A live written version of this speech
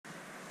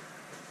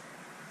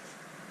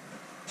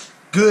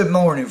Good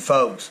morning,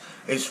 folks.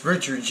 It's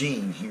Richard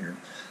Gene here.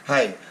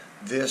 Hey,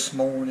 this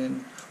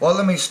morning, well,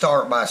 let me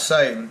start by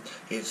saying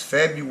it's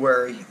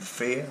February the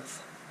 5th.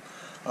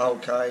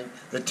 Okay,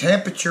 the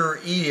temperature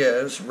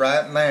is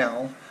right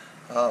now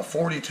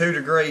 42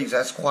 degrees.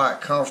 That's quite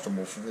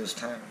comfortable for this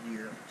time of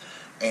year.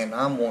 And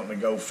I'm wanting to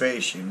go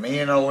fishing. Me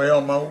and old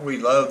Elmo, we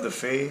love the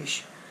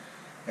fish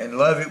and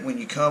love it when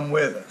you come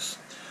with us.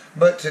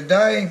 But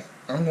today,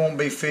 I'm going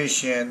to be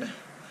fishing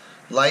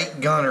Lake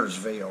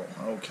Guntersville.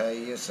 Okay,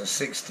 it's a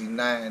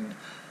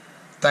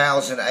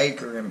 69,000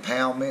 acre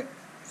impoundment.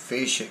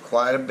 Fish it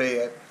quite a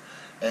bit,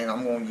 and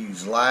I'm going to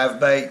use live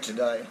bait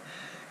today.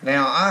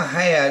 Now, I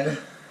had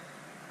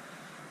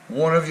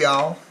one of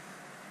y'all.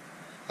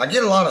 I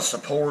get a lot of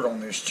support on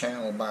this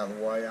channel, by the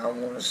way. I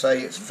want to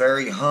say it's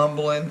very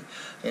humbling,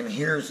 and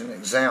here's an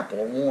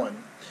example of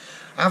one.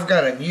 I've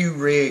got a new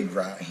rig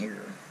right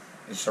here.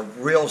 It's a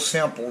real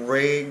simple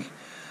rig,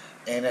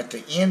 and at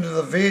the end of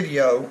the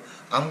video,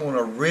 I'm going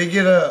to rig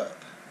it up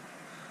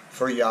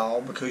for y'all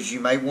because you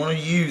may want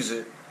to use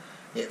it.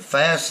 It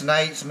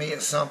fascinates me.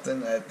 It's something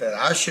that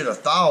I should have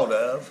thought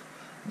of.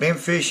 Been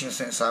fishing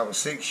since I was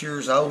 6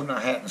 years old and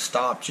I hadn't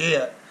stopped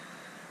yet.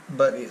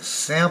 But it's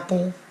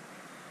simple.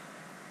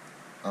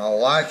 I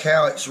like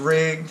how it's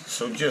rigged.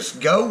 So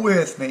just go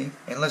with me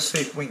and let's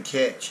see if we can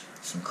catch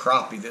some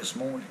crappie this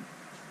morning.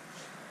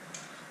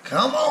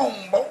 Come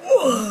on,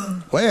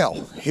 boy.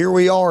 Well, here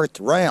we are at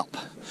the ramp.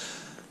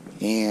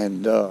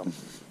 And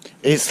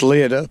it's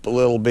lit up a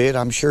little bit.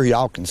 I'm sure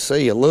y'all can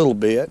see a little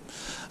bit.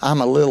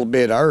 I'm a little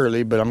bit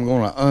early, but I'm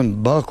going to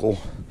unbuckle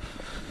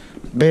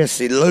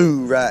Bessie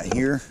Lou right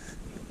here.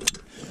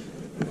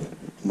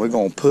 We're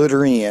going to put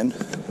her in.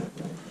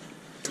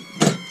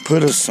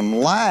 Put us some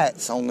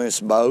lights on this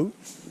boat.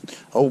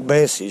 Old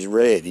Bessie's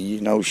ready. You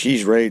know,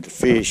 she's ready to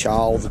fish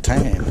all the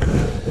time.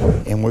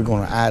 And we're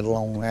going to idle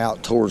on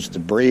out towards the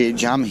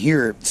bridge. I'm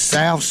here at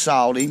South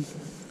Salty,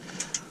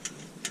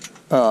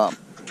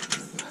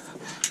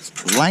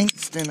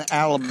 Langston,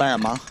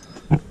 Alabama,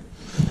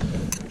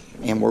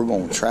 and we're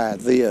going to try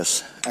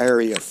this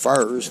area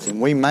first,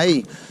 and we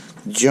may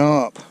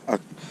go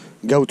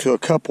to a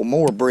couple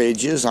more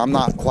bridges. I'm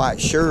not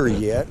quite sure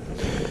yet,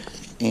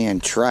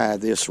 and try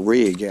this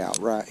rig out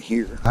right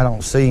here. I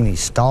don't see any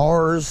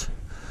stars,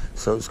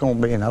 so it's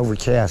going to be an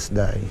overcast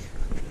day.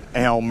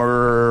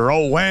 Elmer,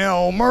 oh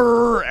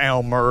Elmer,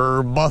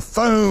 Elmer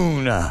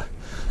Bethune.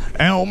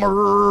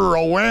 Elmer,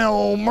 oh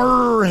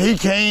Elmer, he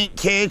can't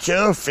catch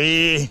a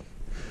fish.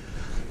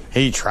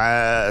 He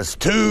tries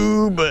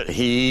to, but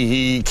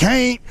he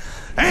can't.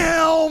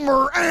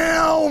 Elmer,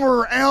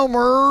 Elmer,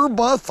 Elmer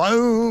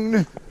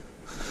Bethune.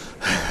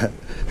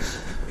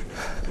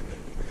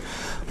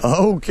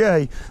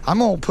 Okay, I'm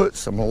going to put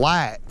some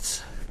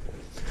lights,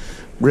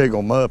 rig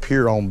them up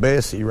here on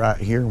Bessie right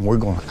here, and we're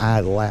going to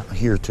idle out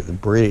here to the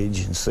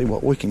bridge and see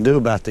what we can do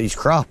about these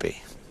crappie.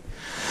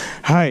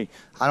 Hey,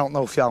 I don't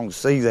know if y'all can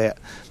see that,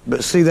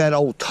 but see that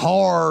old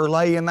tar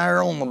laying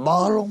there on the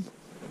bottom?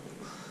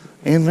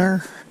 In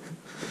there?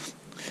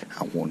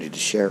 I wanted to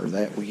share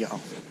that with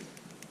y'all.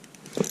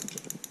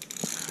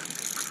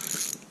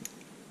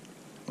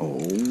 Oh,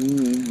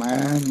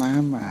 my.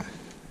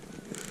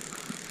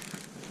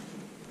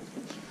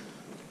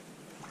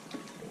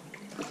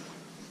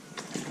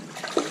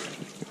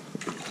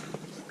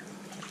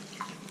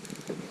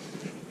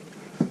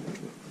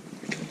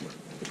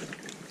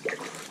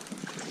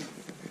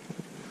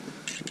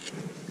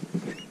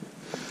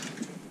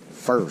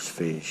 First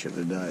fish of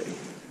the day.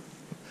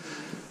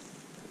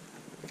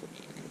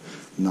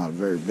 Not a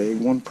very big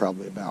one,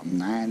 probably about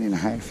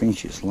 9.5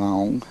 inches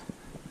long.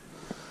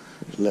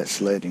 Let's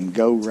let him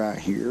go right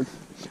here.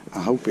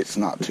 I hope it's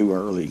not too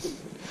early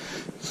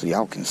so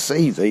y'all can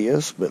see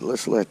this, but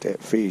let's let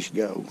that fish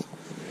go.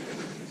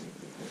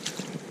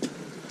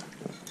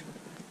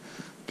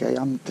 Okay,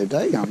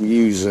 today I'm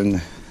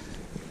using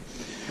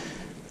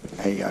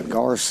a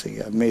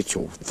Garcia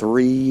Mitchell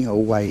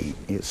 308.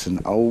 It's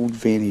an old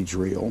vintage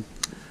reel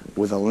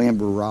with a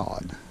limber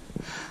rod.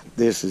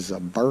 This is a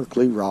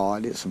Berkeley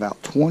rod. It's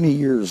about 20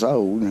 years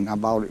old, and I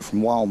bought it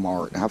from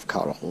Walmart. I've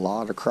caught a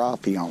lot of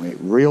crappie on it.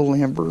 Real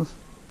limber.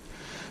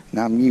 And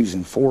I'm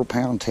using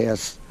 4-pound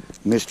test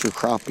Mr.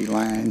 Crappie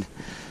line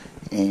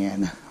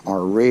and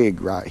our rig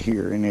right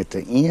here. And at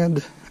the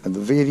end of the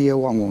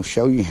video, I'm going to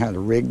show you how to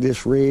rig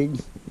this rig.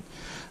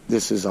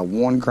 This is a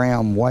 1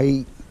 gram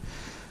weight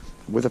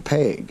with a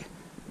peg,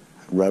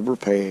 rubber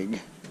peg,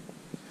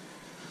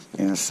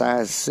 and a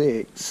size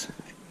 6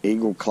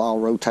 Eagle Claw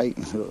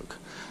rotating hook.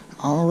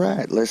 All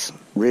right, let's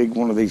rig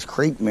one of these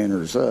creek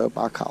minnows up.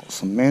 I caught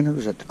some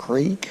minnows at the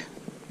creek.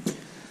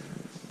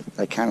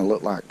 They kind of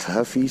look like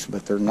toughies,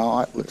 but they're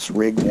not. Let's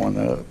rig one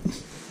up.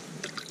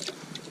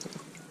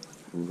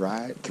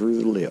 Right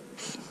through the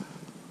lips.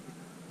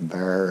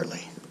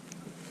 Barely.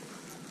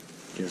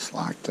 Just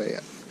like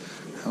that.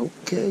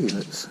 Okay,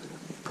 let's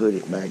put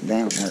it back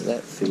down there.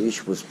 That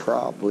fish was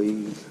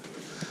probably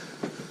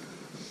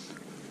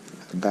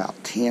about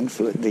 10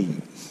 foot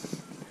deep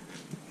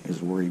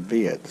is where he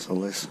bit. So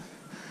let's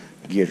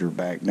get her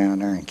back down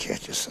there and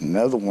catch us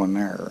another one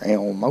there,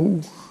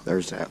 Elmo.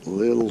 There's that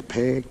little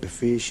peg. The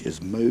fish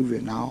is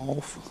moving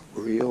off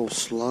real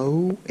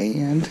slow,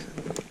 and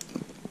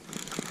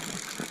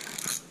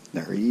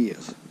there he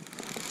is.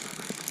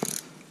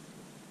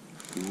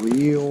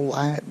 Real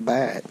light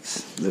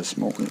bites this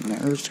morning.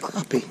 There's the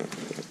crappie.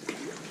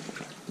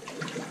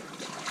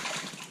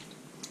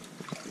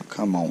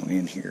 Come on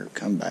in here.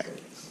 Come back.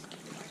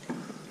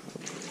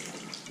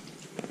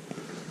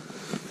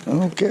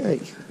 Okay.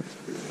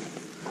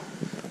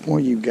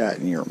 What you got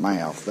in your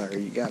mouth there?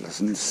 You got a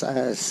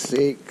size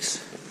 6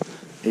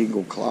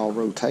 eagle claw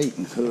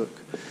rotating hook.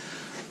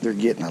 They're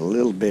getting a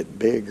little bit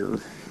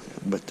bigger,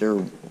 but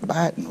they're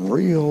biting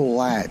real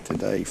light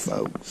today,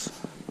 folks.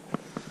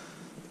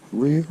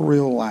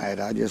 Real light.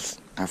 I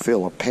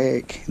feel a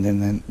peck,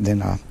 and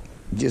then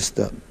just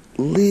a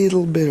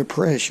little bit of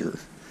pressure.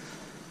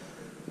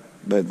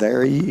 But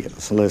there he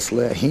is. Let's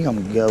let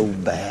him go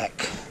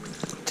back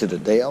to the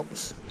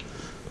depths.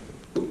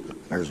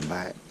 There's a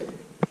bite.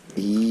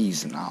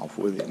 Easing off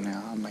with it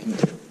now. I mean,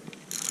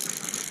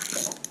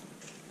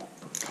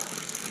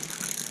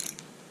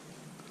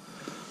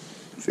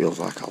 feels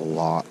like a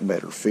lot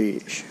better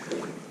fish.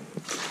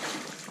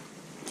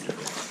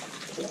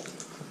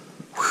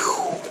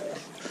 Whew.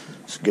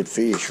 It's a good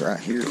fish right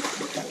here.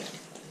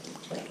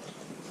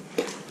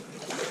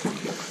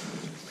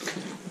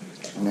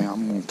 Now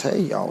I'm going to tell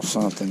y'all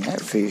something.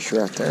 That fish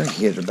right there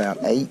hit about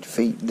 8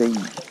 feet deep.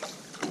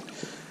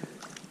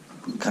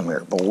 Come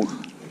here, boy.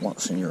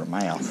 What's in your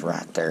mouth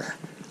right there?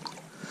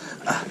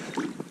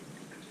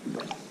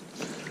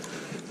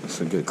 That's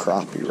a good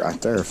crappie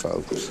right there,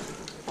 folks.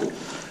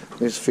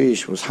 This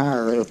fish was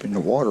higher up in the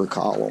water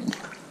column.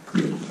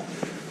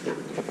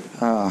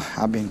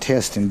 I've been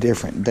testing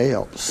different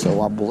depths, so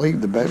I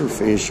believe the better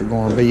fish are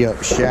going to be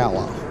up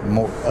shallow,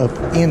 more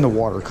up in the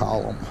water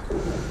column.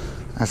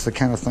 That's the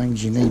kind of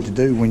things you need to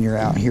do when you're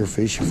out here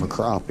fishing for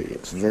crappie.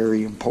 It's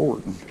very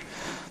important.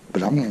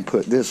 But I'm going to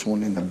put this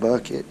one in the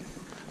bucket.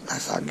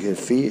 That's a good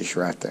fish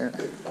right there.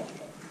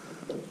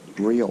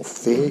 Real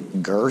thick,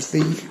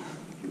 girthy.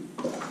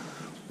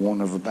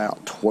 One of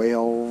about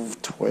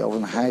 12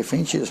 and a half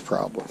inches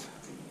probably.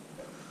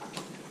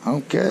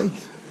 Okay.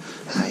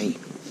 Hey,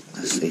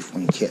 let's see if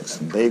we can catch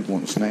some big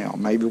ones now.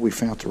 Maybe we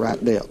found the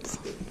right depth.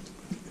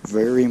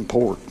 Very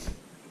important.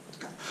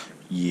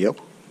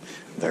 Yep.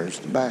 There's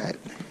the bite.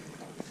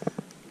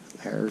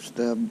 There's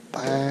the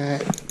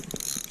bite.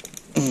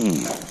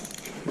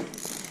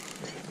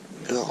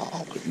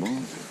 Oh,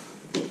 man.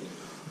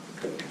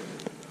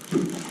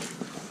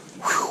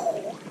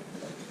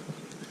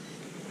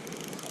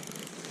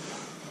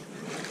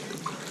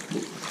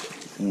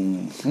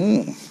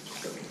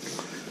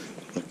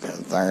 Look at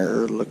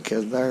there, look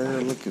at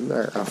there, look at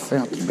there. I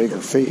found the bigger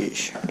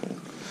fish.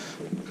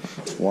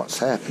 What's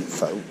happened,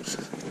 folks?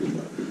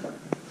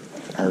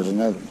 There's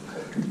another one.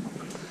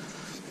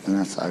 And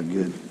that's a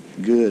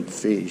good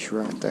fish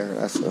right there.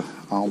 That's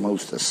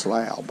almost a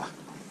slab.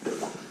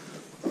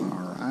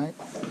 All right.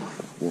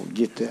 We'll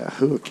get that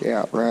hook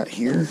out right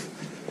here.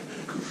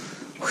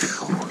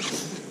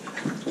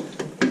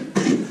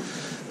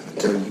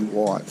 Tell you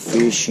what,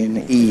 fishing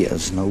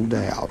is, no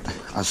doubt,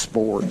 a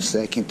sport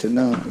second to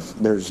none.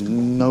 There's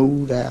no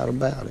doubt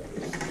about it.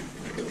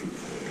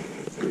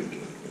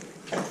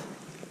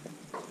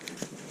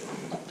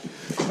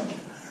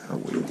 There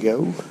we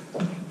go.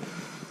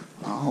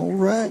 All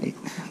right,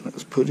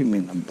 let's put him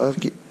in the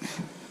bucket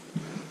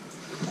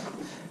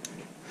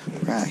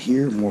right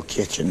here, and we'll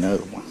catch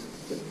another one.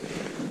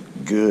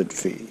 Good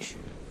fish.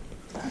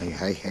 Hey,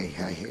 hey, hey,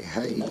 hey, hey,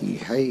 hey,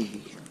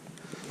 hey.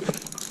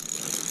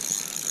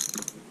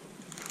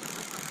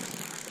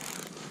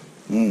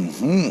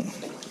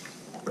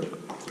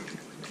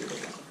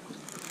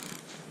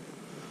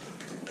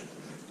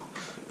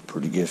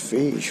 Pretty good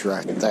fish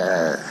right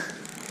there.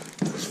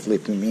 Let's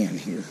flip him in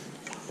here.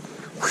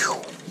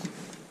 Whew.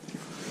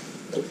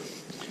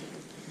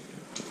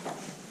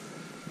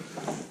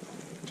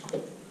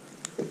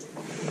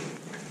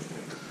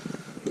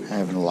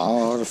 Having a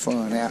lot of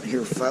fun out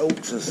here,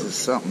 folks. This is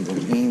something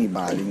that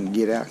anybody can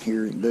get out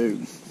here and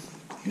do.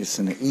 It's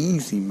an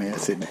easy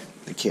method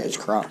to catch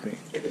crappie.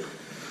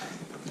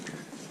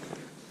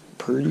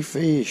 Pretty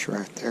fish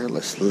right there.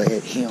 Let's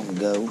let him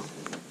go.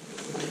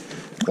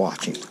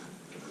 Watch him.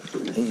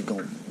 He's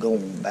going to go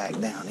back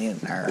down in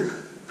there,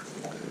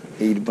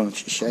 eat a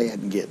bunch of shad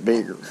and get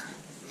bigger.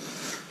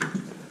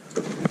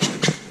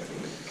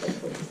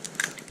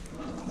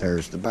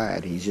 There's the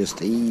bite. He's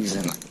just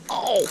easing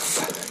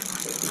off.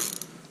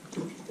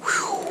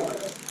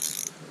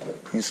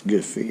 Whew. It's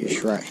good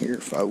fish right here,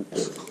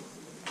 folks.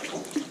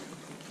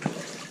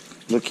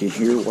 Looky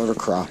here, what a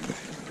crappie.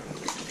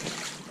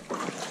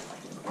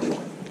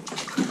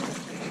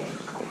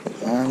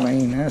 I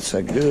mean, that's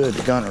a good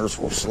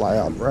Guntersville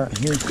slab right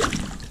here.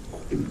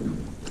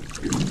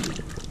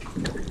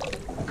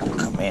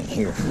 Come in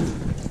here.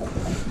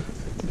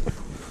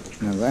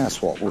 Now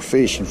that's what we're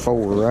fishing for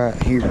right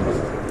here.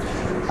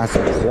 That's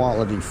a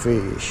quality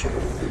fish.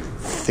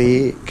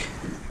 Thick,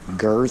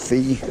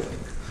 girthy.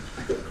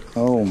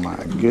 Oh my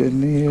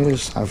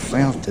goodness, I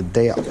found the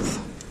depth.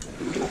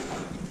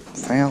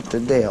 Found the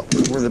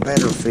depth where the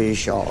better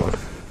fish are.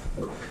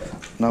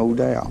 No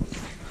doubt.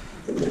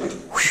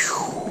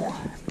 Whew.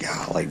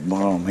 Golly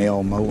bum,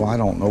 Elmo, I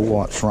don't know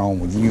what's wrong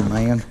with you,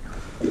 man.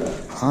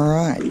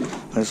 Alright,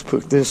 let's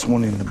put this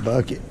one in the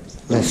bucket.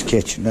 Let's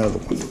catch another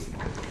one.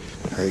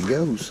 There he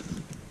goes.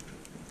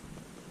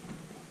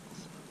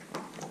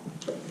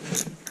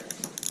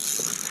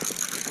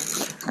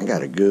 I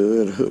got a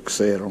good hook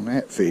set on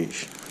that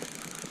fish.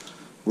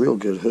 Real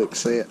good hook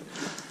set.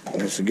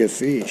 And it's a good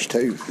fish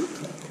too.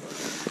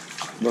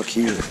 Look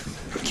here.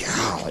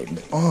 Golly,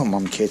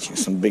 I'm catching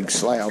some big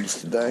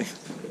slabs today.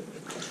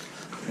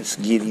 Let's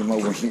get him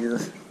over here.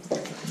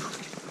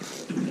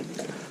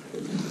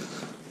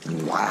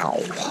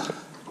 Wow.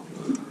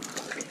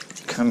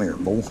 Come here,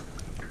 boy.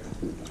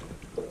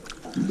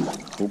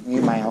 Open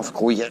your mouth.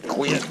 Quit.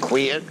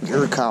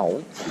 You're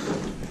caught.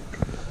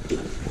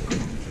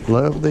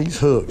 Love these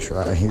hooks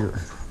right here.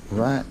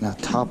 Right in the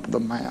top of the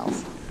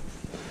mouth.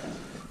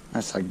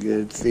 That's a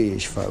good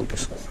fish,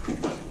 folks.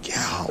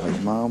 Golly,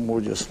 Mom,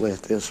 we'll just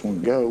let this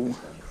one go.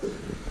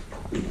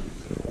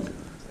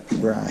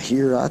 Right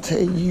here, I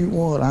tell you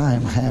what, I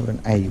am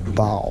having a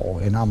ball.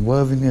 And I'm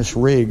loving this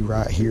rig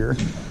right here.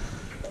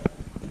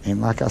 And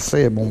like I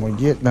said, when we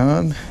get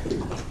done,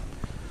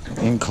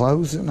 in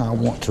closing, I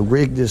want to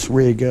rig this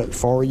rig up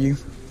for you.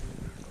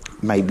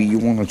 Maybe you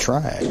want to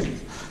try it.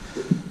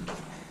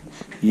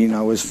 You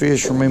know, as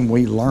fishermen,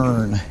 we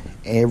learn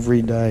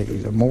every day.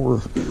 The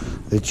more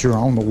that you're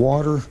on the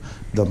water,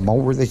 the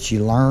more that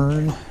you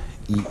learn.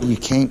 You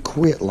can't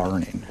quit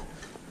learning.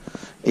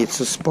 It's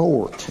a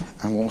sport.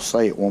 I'm going to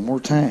say it one more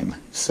time.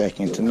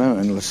 Second to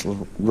none. Let's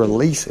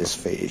release this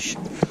fish.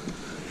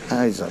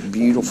 That is a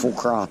beautiful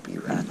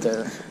crappie right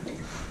there.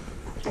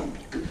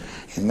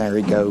 And there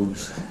he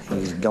goes.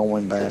 He's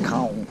going back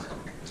home.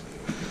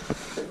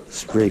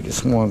 Let's rig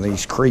us one of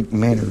these creek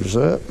minnows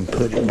up and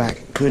put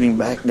him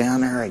back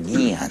down there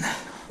again.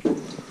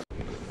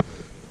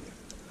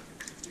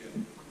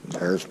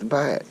 There's the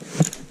bite.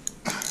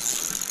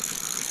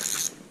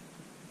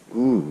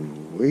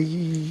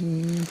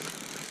 Ooh-wee.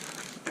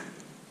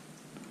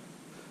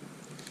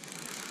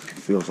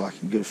 Feels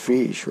like a good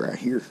fish right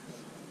here.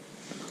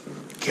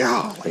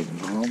 Golly,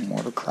 Mom,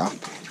 what a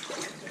crappie.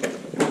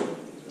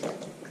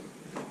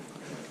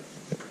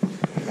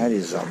 That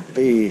is a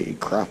big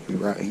crappie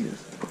right here.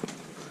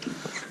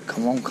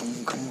 Come on,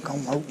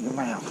 open your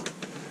mouth.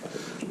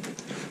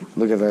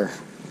 Look at there.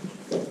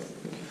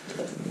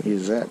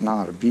 Is that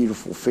not a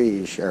beautiful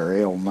fish, our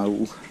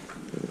Elmo?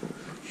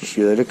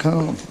 Should have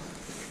come.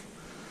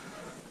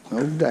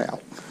 No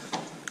doubt.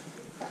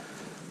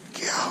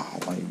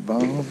 Golly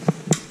bum.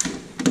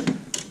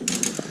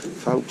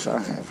 Folks, I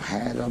have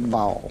had a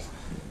ball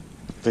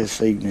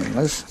this evening.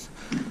 Let's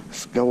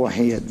go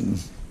ahead and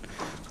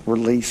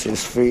release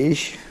this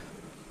fish.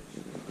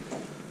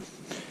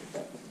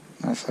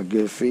 That's a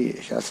good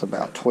fish. That's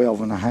about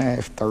 12 and a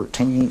half,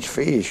 13-inch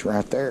fish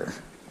right there.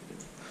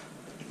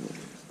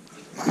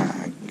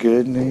 My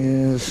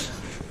goodness.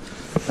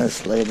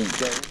 Let's let him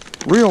go.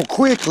 Real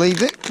quickly,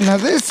 now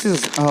this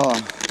is,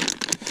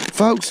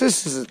 folks,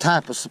 this is the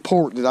type of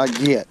support that I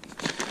get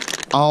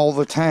all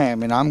the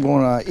time. And I'm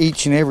going to,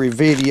 each and every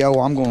video,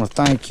 I'm going to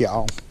thank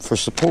y'all for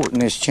supporting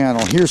this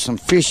channel. Here's some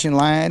fishing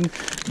line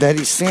that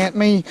he sent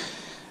me.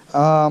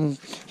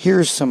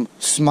 Here's some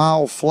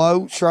small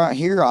floats right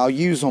here. I'll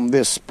use them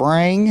this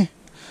spring.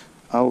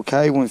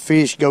 Okay, when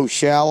fish go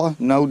shallow,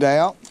 no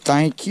doubt.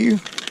 Thank you.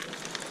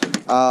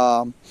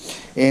 And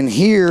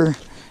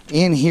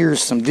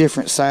here's some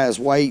different size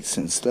weights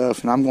and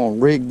stuff, and I'm going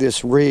to rig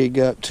this rig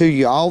up to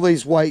you. All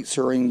these weights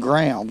are in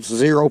grams,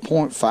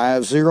 0.5,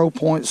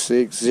 0.6,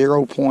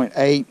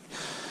 0.8,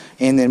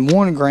 and then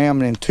 1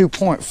 gram and then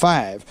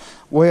 2.5.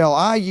 Well,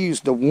 I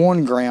used the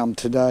 1 gram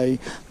today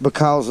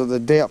because of the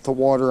depth of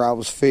water I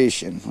was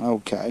fishing.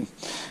 Okay,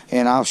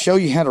 and I'll show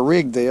you how to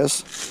rig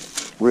this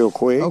real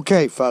quick.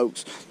 Okay,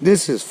 folks,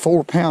 this is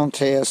 4-pound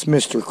test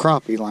Mr.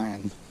 Crappie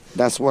line.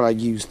 That's what I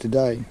used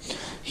today.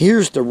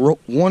 Here's the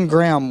 1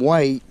 gram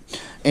weight,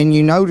 and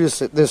you notice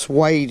that this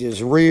weight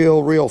is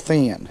real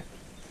thin.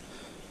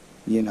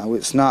 You know,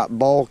 it's not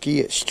bulky,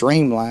 it's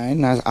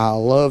streamlined. I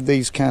love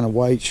these kind of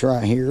weights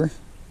right here.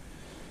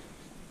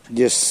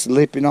 Just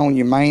slip it on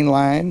your main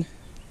line.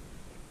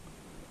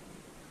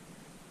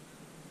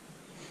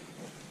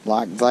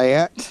 Like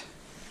that.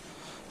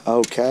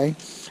 Okay.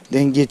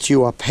 Then get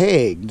you a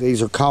peg.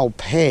 These are called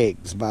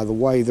pegs, by the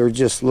way. They're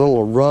just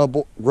little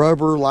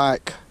rubber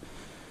like,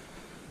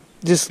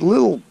 just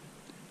little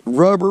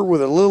rubber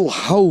with a little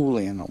hole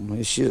in them.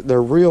 It's just,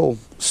 they're real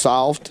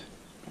soft.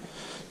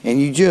 And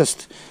you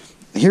just,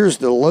 here's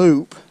the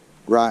loop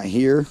right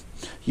here.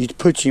 You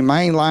put your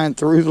main line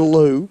through the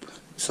loop.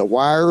 It's a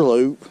wire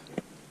loop.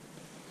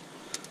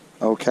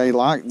 Okay,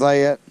 like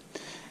that.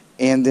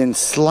 And then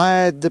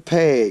slide the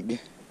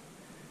peg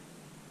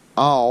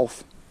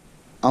off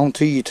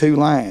onto your 2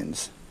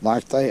 lines,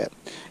 like that.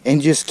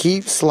 And just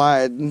keep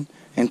sliding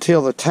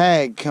until the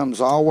tag comes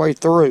all the way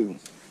through,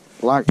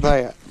 like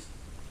that.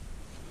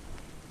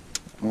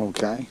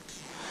 Okay.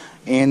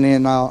 And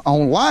then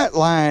on white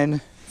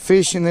line,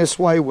 fishing this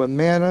way with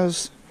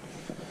minnows,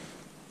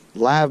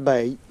 live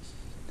bait,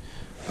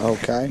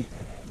 okay,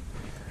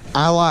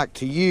 I like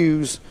to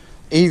use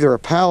either a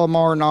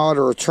Palomar knot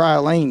or a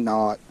trilene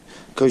knot,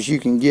 because you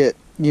can get,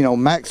 you know,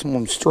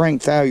 maximum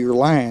strength out of your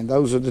line.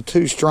 Those are the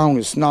two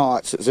strongest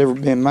knots that's ever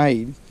been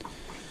made.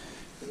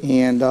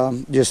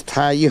 And just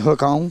tie your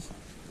hook on.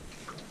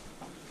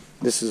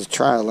 This is a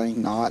trilene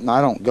knot, and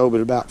I don't go but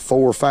about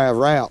 4 or 5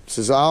 wraps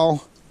is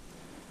all.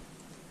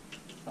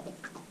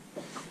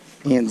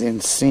 And then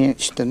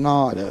cinch the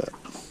knot up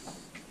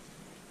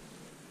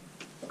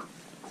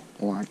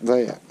like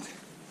that.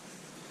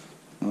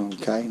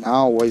 Okay, and I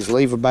always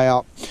leave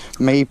about,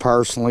 me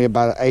personally,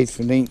 about 1/8 of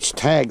an inch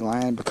tag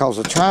line, because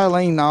a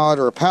trilene knot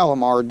or a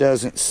Palomar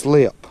doesn't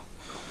slip,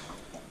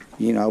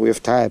 you know,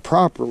 if tied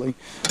properly.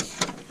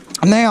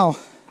 Now,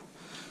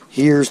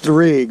 here's the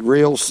rig,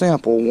 real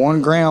simple,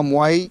 1 gram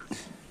weight,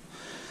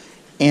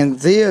 and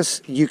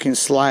this you can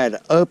slide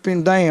up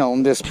and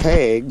down this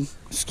peg.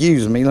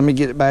 Excuse me, let me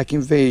get it back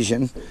in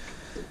vision.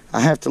 I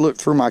have to look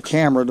through my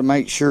camera to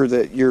make sure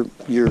that you're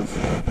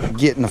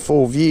getting a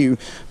full view,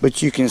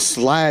 but you can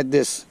slide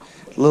this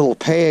little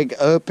peg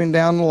up and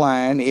down the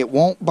line. It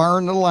won't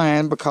burn the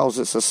line because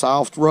it's a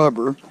soft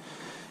rubber,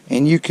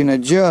 and you can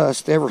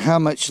adjust ever how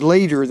much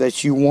leader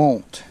that you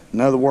want. In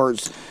other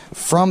words,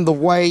 from the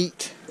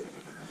weight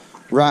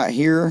right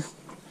here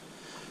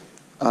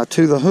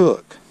to the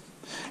hook.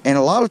 And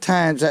a lot of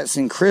times that's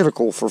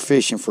critical for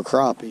fishing for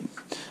crappie,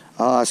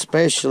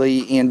 especially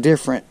in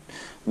different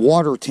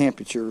water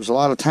temperatures. A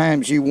lot of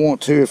times you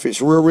want to, if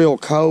it's real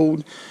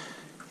cold,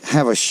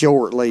 have a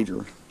short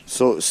leader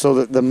so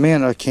that the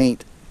minnow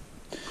can't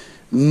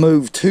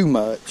move too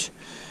much.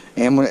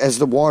 And as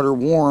the water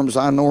warms,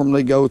 I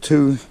normally go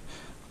to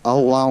a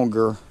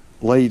longer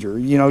leader.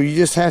 You know, you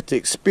just have to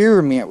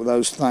experiment with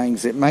those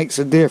things. It makes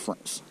a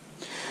difference.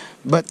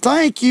 But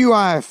thank you,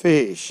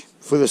 iFish,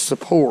 for the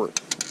support.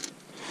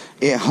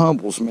 It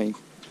humbles me.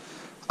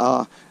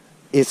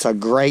 It's a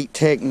great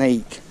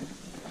technique.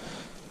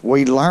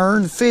 We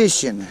learn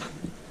fishing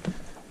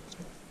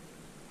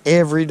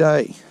every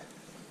day.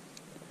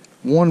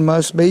 One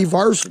must be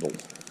versatile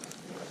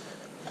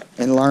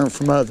and learn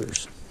from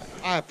others.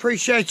 I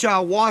appreciate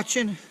y'all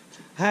watching.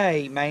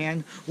 Hey,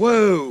 man.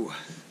 Whoa.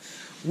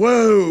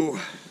 Whoa.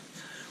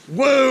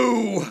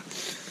 Whoa.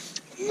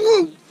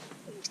 Whoa.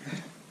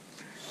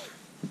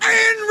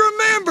 And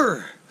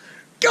remember,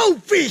 go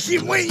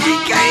fishing when you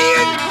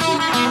can,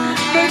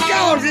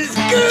 because it's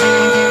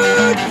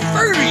good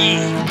for you.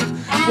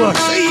 We'll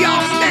see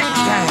y'all next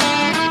time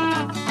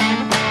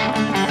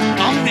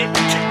on the